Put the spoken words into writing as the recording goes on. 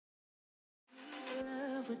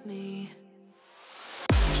with me.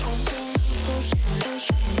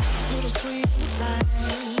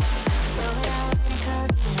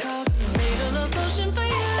 Made a love potion for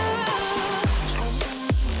you.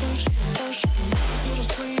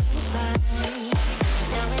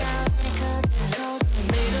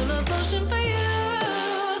 Made a love potion for you.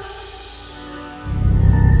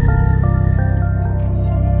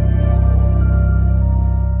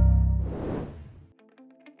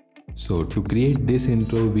 So to create this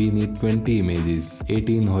intro we need 20 images,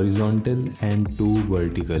 18 horizontal and 2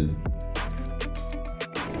 vertical.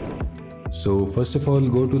 So first of all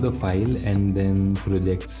go to the file and then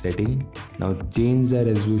project setting. Now change the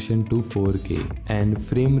resolution to 4K and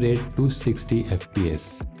frame rate to 60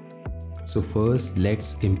 FPS. So first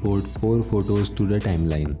let's import 4 photos to the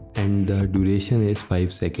timeline and the duration is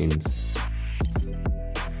 5 seconds.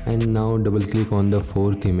 And now double click on the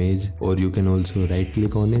 4th image, or you can also right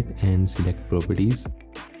click on it and select properties.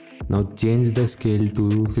 Now change the scale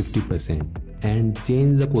to 50% and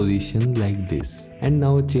change the position like this. And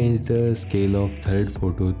now change the scale of 3rd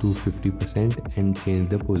photo to 50% and change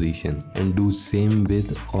the position, and do same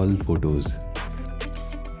with all photos.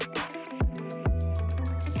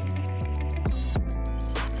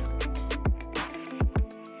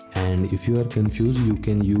 And if you are confused, you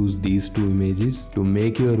can use these 2 images to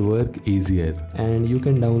make your work easier, and you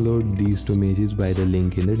can download these 2 images by the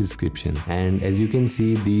link in the description. And as you can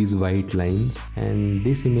see these white lines, and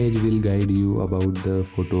this image will guide you about the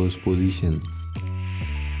photo's position.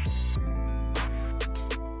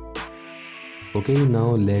 Okay,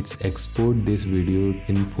 now let's export this video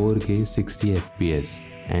in 4K 60 FPS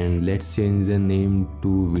and let's change the name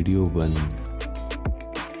to video 1.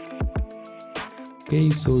 Okay,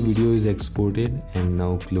 so video is exported, and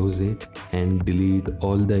now close it and delete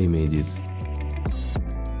all the images.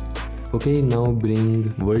 Okay, now bring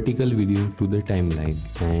vertical video to the timeline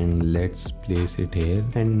and let's place it here,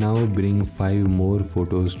 and now bring 5 more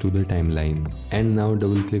photos to the timeline, and now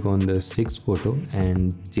double click on the 6th photo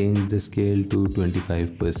and change the scale to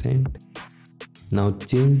 25%. Now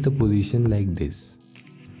change the position like this,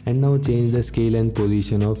 and now change the scale and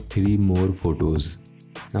position of 3 more photos.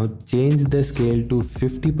 Now change the scale to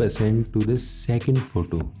 50% to the 2nd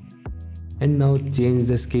photo, and now change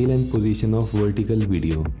the scale and position of vertical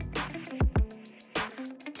video.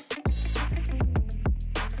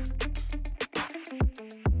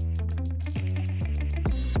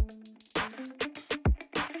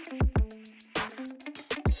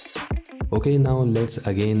 Okay, now let's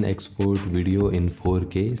again export video in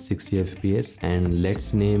 4K 60 FPS and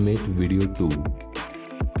let's name it video 2.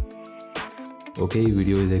 Okay,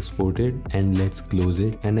 video is exported and let's close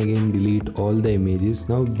it, and again delete all the images.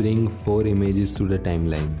 Now bring 4 images to the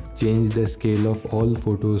timeline. Change the scale of all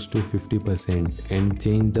photos to 50% and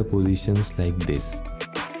change the positions like this.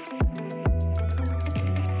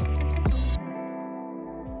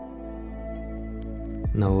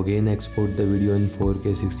 Now again export the video in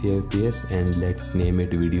 4K 60 FPS and let's name it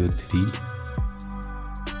video 3.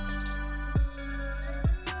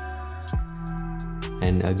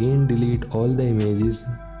 And again delete all the images.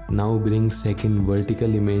 Now bring 2nd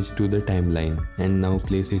vertical image to the timeline and now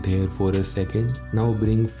place it here for a second. Now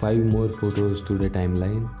bring 5 more photos to the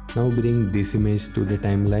timeline. Now bring this image to the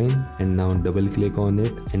timeline and now double click on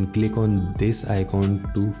it and click on this icon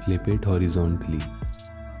to flip it horizontally.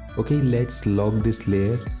 Okay, let's lock this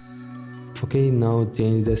layer. Okay, now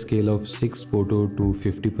change the scale of 6th photo to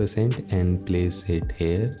 50% and place it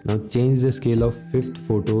here. Now change the scale of 5th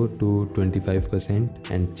photo to 25%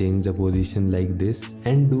 and change the position like this,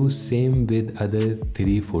 and do same with other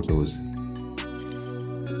 3 photos.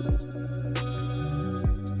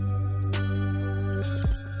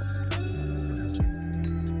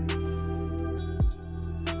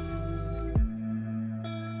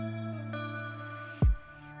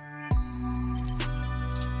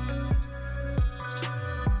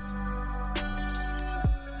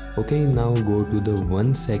 Okay, now go to the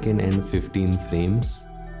 1 second and 15 frames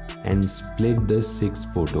and split the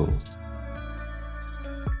 6th photo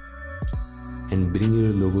and bring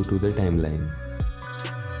your logo to the timeline.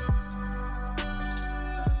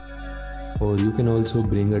 Or you can also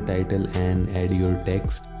bring a title and add your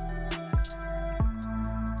text.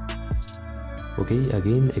 Okay,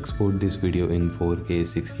 again export this video in 4K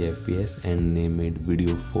 60 FPS and name it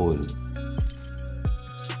video 4.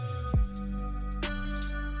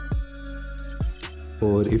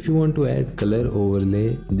 Or if you want to add color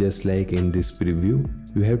overlay just like in this preview,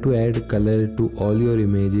 you have to add color to all your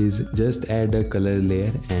images. Just add a color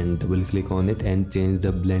layer and double click on it and change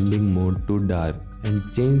the blending mode to dark and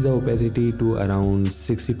change the opacity to around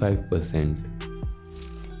 65%.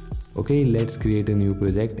 Okay, let's create a new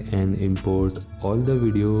project and import all the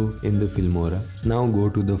video in the Filmora. Now go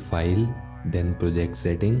to the file, then project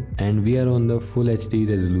setting, and we are on the full HD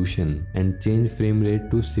resolution and change frame rate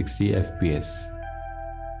to 60 fps.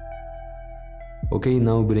 Okay,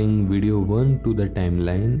 now bring video 1 to the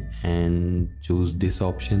timeline and choose this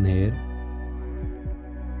option here.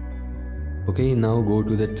 Okay, now go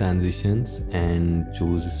to the transitions and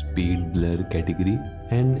choose speed blur category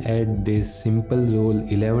and add this simple roll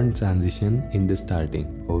 11 transition in the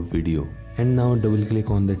starting of video. And now double click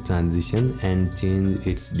on the transition and change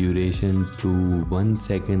its duration to 1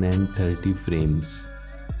 second and 30 frames.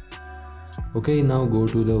 Okay, now go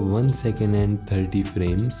to the 1 second and 30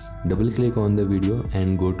 frames, double click on the video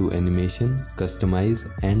and go to animation,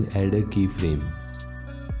 customize and add a keyframe.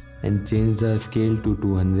 And change the scale to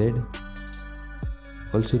 200.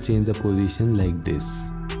 Also change the position like this.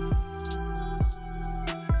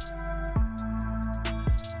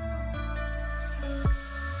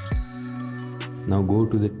 Now go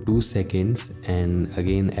to the 2 seconds and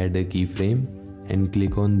again add a keyframe and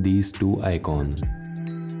click on these two icons.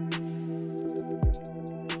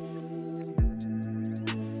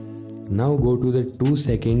 Now go to the 2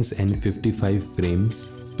 seconds and 55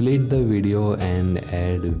 frames, split the video and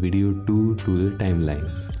add video 2 to the timeline.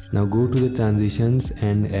 Now go to the transitions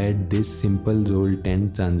and add this simple roll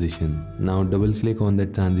 10 transition. Now double click on the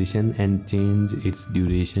transition and change its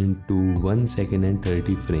duration to 1 second and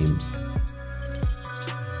 30 frames.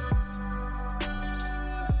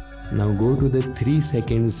 Now go to the 3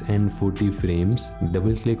 seconds and 40 frames,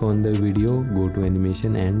 double click on the video, go to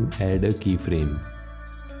animation and add a keyframe.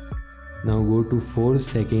 Now go to 4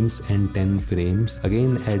 seconds and 10 frames,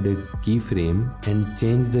 again add a keyframe and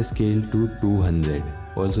change the scale to 200.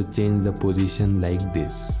 Also change the position like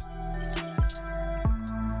this.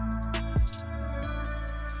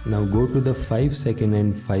 Now go to the 5 second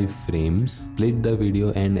and 5 frames, split the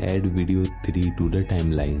video and add video 3 to the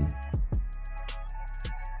timeline.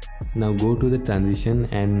 Now go to the transition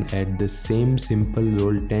and add the same simple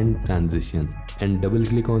roll 10 transition and double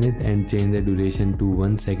click on it and change the duration to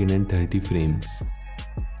 1 second and 30 frames.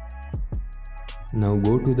 Now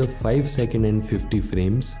go to the 5 second and 50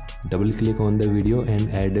 frames, double click on the video and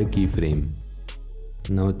add a keyframe.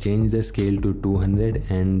 Now change the scale to 200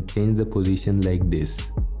 and change the position like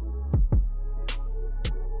this.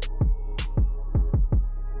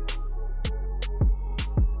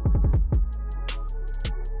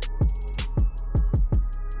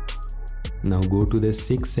 Now go to the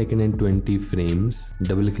 6 second and 20 frames,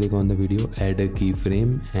 double click on the video, add a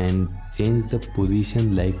keyframe and change the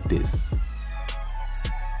position like this.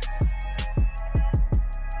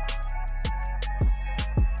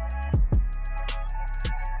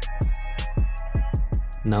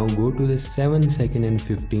 Now go to the 7 second and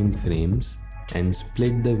 15 frames and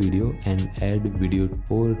split the video and add video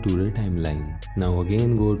 4 to the timeline. Now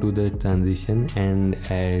again go to the transition and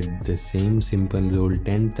add the same simple roll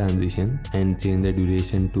 10 transition and change the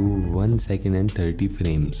duration to 1 second and 30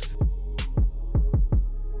 frames.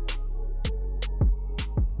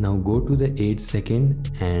 Now go to the 8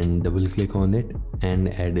 second and double click on it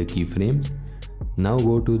and add a keyframe. Now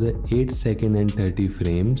go to the 8 second and 30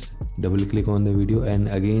 frames, double click on the video and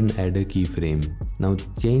again add a keyframe. Now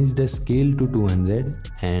change the scale to 200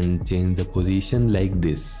 and change the position like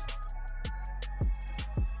this.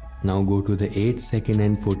 Now go to the 8 second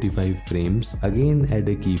and 45 frames, again add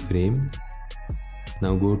a keyframe.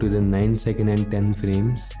 Now go to the 9 second and 10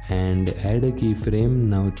 frames and add a keyframe.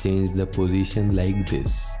 Now change the position like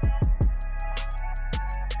this.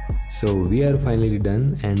 So we are finally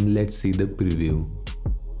done and let's see the preview.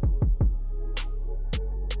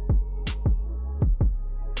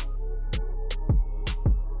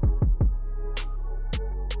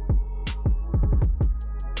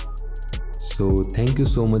 So thank you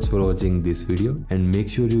so much for watching this video and make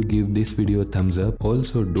sure you give this video a thumbs up.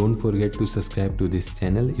 Also don't forget to subscribe to this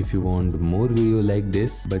channel if you want more video like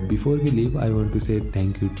this. But before we leave, I want to say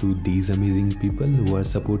thank you to these amazing people who are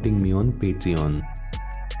supporting me on Patreon.